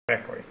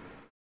correctly.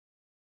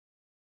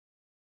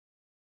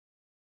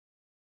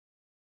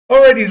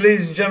 Alrighty,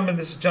 ladies and gentlemen,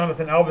 this is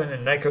Jonathan Albin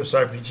in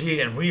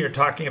NycosRPG, and we are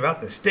talking about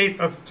the state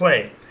of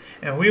play.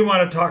 And we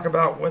want to talk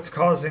about what's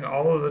causing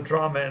all of the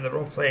drama in the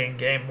role-playing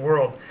game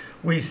world.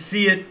 We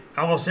see it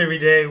almost every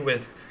day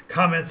with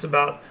comments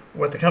about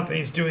what the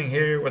company's doing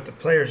here, what the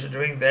players are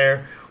doing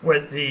there,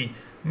 what the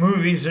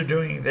movies are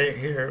doing there,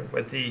 here,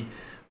 what the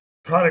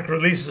product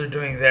releases are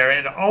doing there.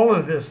 And all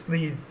of this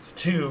leads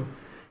to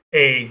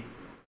a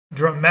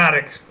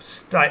dramatic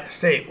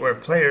state where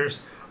players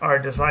are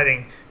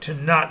deciding to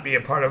not be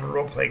a part of a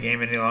role-play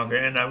game any longer,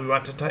 and we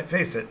want to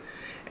face it.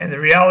 And the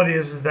reality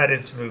is that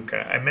it's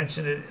VUCA. I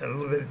mentioned it a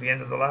little bit at the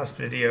end of the last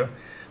video,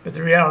 but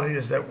the reality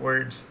is that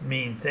words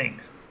mean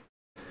things.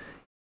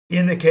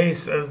 In the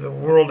case of the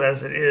world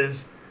as it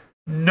is,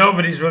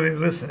 nobody's really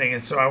listening,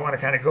 and so I want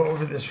to kind of go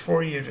over this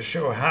for you to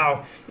show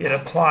how it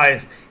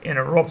applies in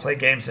a role-play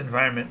games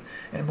environment,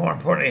 and more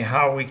importantly,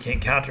 how we can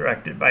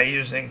counteract it by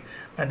using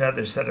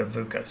another set of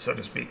VUCA, so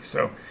to speak.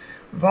 So,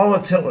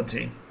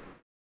 volatility.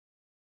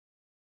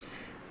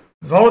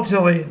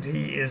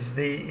 Volatility is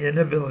the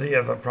inability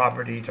of a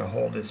property to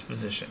hold its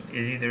position. It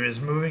either is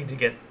moving to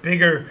get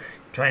bigger,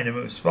 trying to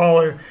move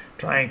smaller,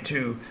 trying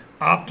to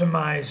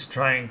optimize,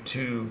 trying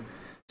to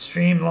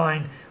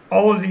streamline.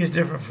 All of these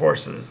different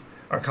forces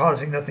are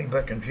causing nothing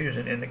but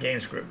confusion in the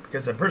games group,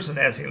 because the person,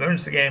 as he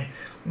learns the game,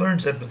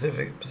 learns a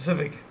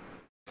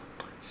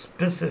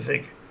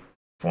specific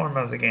form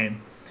of the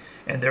game,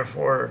 and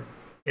therefore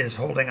is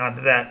holding on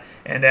to that.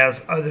 And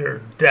as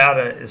other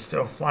data is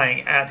still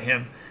flying at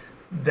him,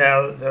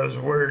 those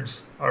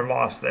words are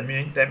lost. That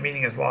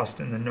meaning is lost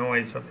in the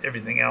noise of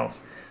everything else.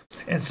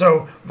 And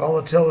so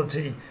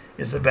volatility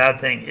is a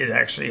bad thing. It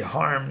actually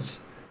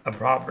harms a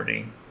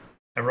property,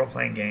 a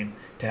role-playing game,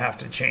 to have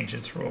to change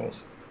its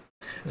rules.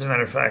 As a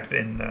matter of fact,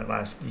 in the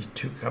last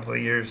couple of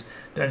years,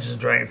 Dungeons &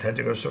 Dragons had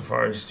to go so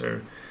far as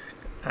to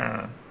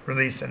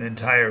release an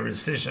entire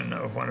rescission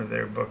of one of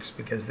their books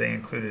because they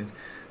included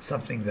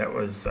something that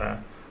was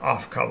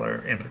off-color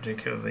and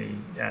particularly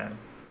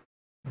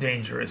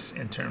dangerous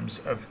in terms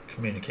of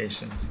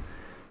communications.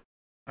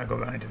 I'll go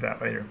back into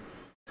that later.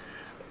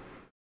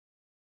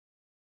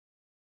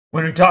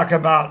 When we talk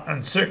about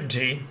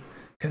uncertainty,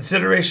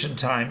 consideration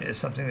time is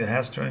something that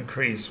has to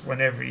increase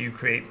whenever you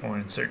create more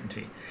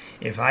uncertainty.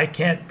 If I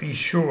can't be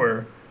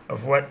sure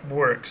of what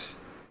works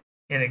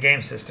in a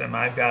game system,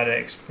 I've got to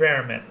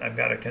experiment, I've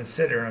got to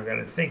consider, I've got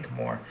to think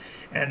more.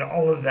 And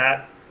all of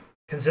that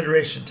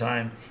consideration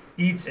time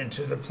eats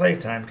into the play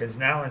time, because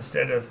now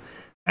instead of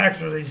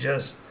actually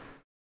just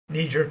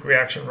knee-jerk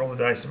reaction, roll the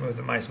dice and move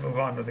the mice, move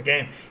on with the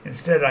game,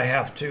 instead I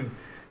have to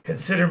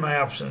consider my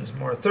options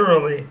more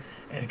thoroughly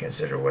and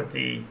consider what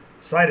the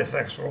side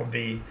effects will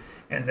be,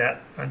 and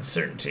that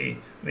uncertainty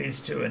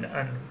leads to an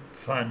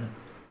unfun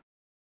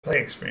play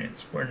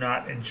experience. We're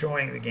not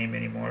enjoying the game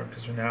anymore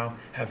because we're now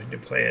having to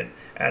play it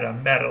at a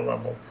meta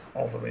level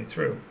all the way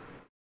through.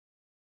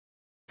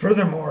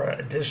 Furthermore,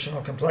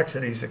 additional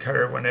complexities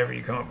occur whenever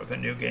you come up with a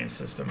new game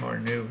system or a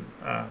new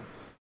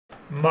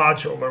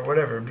module or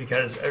whatever,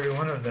 because every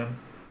one of them,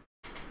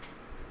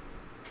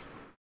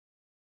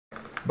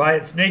 by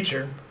its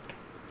nature,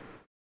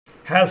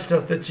 has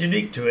stuff that's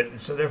unique to it,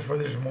 and so therefore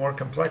there's more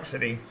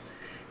complexity,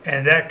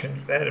 and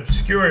that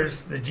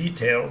obscures the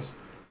details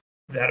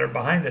that are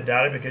behind the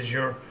data, because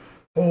you're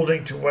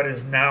holding to what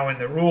is now in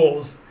the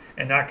rules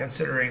and not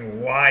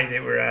considering why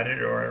they were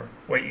added or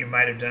what you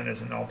might have done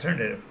as an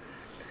alternative.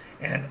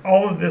 And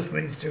all of this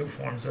leads to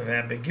forms of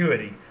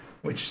ambiguity.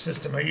 Which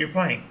system are you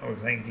playing? Are we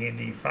playing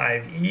D&D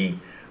 5e?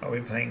 Are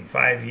we playing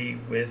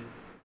 5e with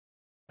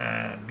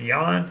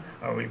Beyond?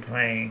 Are we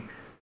playing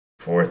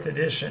 4th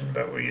edition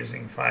but we're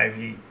using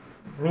 5e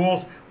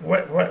rules?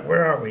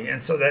 Where are we? And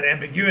so that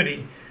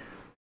ambiguity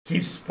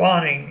keeps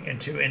spawning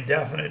into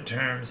indefinite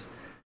terms,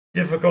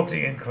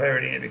 difficulty and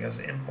clarity, and it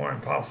becomes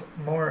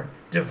more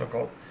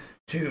difficult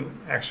to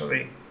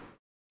actually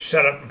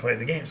shut up and play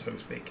the game, so to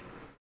speak.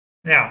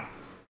 Now,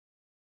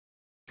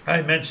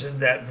 I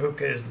mentioned that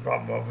VUCA is the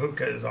problem. Well,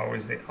 VUCA is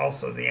always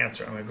also the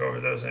answer. I'm going to go over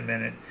those in a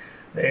minute.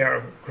 They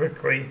are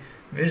quickly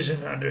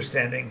vision,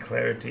 understanding,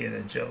 clarity, and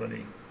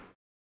agility.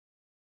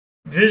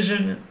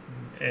 Vision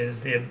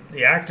is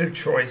the active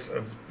choice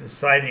of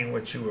deciding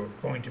what you are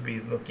going to be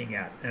looking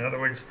at. In other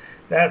words,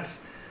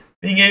 that's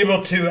being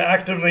able to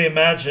actively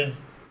imagine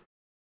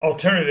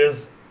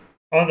alternatives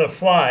on the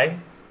fly,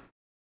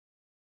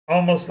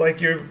 almost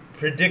like you're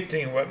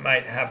predicting what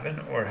might happen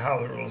or how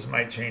the rules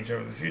might change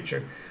over the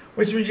future,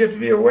 which means you have to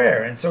be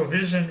aware. And so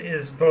vision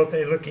is both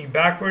a looking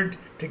backward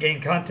to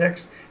gain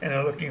context and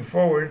a looking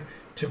forward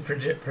to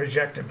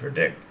project and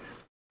predict.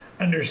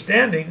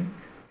 Understanding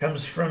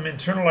comes from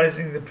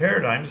internalizing the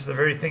paradigms, the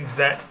very things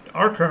that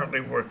are currently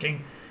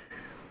working,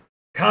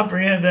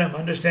 comprehend them,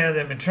 understand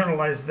them,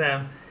 internalize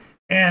them,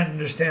 and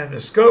understand the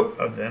scope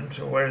of them,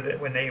 to where that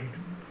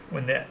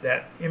when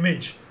that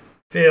image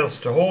fails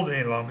to hold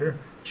any longer,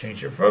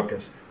 change your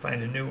focus,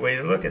 find a new way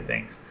to look at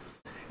things.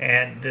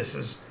 And this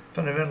is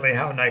fundamentally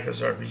how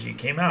NycosRPG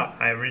came out.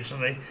 I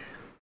originally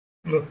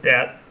looked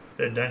at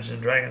the Dungeons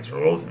and Dragons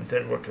rules and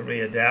said, what could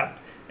we adapt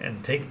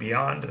and take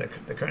beyond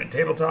the current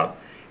tabletop?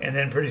 And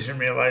then pretty soon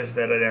realized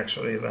that I'd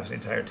actually left the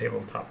entire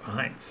tabletop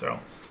behind. So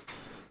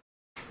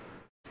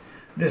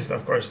this,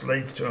 of course,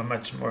 leads to a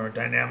much more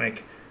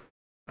dynamic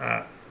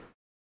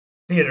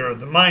theater of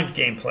the mind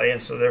gameplay,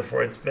 and so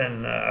therefore it's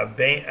been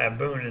a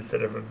boon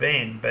instead of a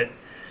bane. But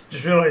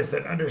just realize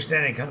that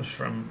understanding comes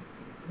from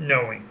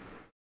knowing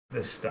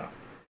this stuff.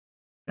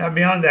 Now,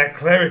 beyond that,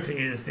 clarity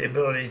is the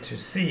ability to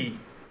see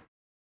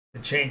the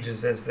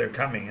changes as they're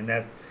coming, and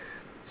that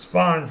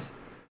spawns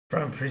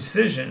from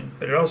precision,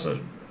 but it also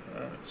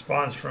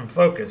spawns from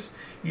focus.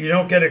 You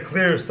don't get a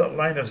clear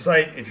line of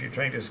sight if you're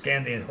trying to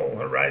scan the whole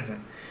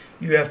horizon.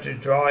 You have to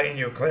draw in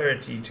your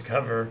clarity to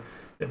cover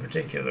the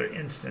particular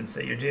instance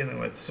that you're dealing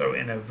with. So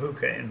in a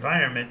VUCA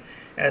environment,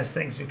 as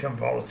things become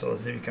volatile,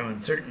 as they become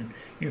uncertain,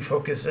 you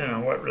focus in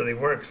on what really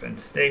works and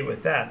stay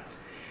with that.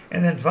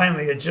 And then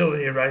finally,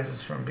 agility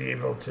arises from the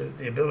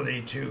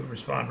ability to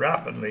respond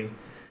rapidly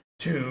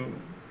to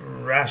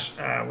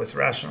with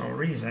rational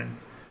reason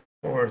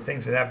for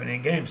things that happen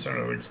in games. So in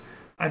other words,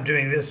 I'm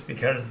doing this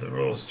because the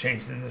rules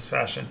changed in this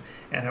fashion,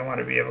 and I want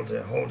to be able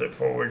to hold it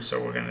forward.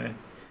 So we're going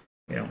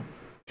to,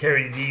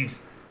 carry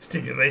these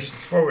stipulations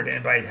forward.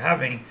 And by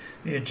having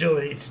the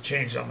agility to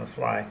change on the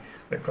fly,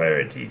 the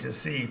clarity to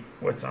see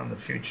what's on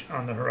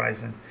the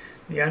horizon,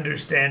 the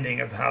understanding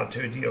of how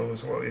to deal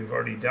with what we've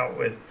already dealt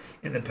with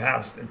in the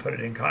past and put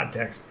it in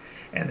context,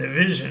 and the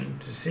vision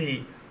to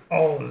see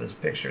all of this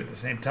picture at the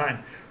same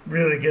time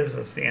really gives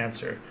us the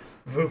answer.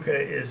 VUCA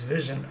is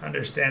vision,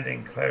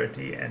 understanding,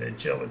 clarity, and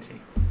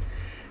agility.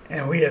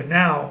 And we have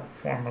now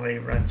formally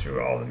run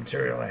through all the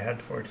material I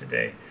had for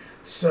today.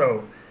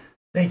 So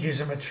thank you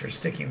so much for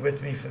sticking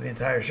with me for the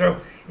entire show.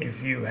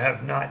 If you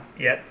have not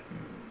yet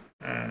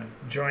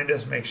joined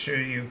us, make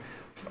sure you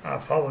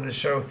follow the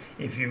show.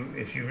 If you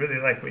really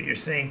like what you're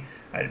seeing,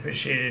 I'd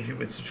appreciate it if you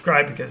would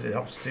subscribe, because it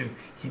helps to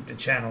keep the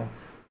channel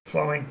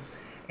flowing.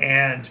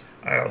 And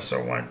I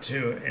also want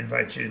to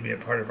invite you to be a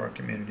part of our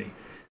community.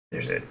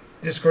 There's a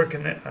Discord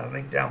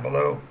link down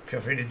below. Feel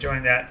free to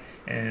join that,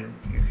 and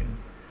you can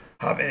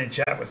hop in and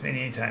chat with me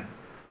anytime.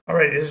 All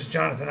right, this is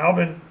Jonathan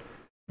Albin,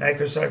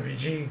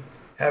 NycosRPG.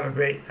 Have a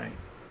great night.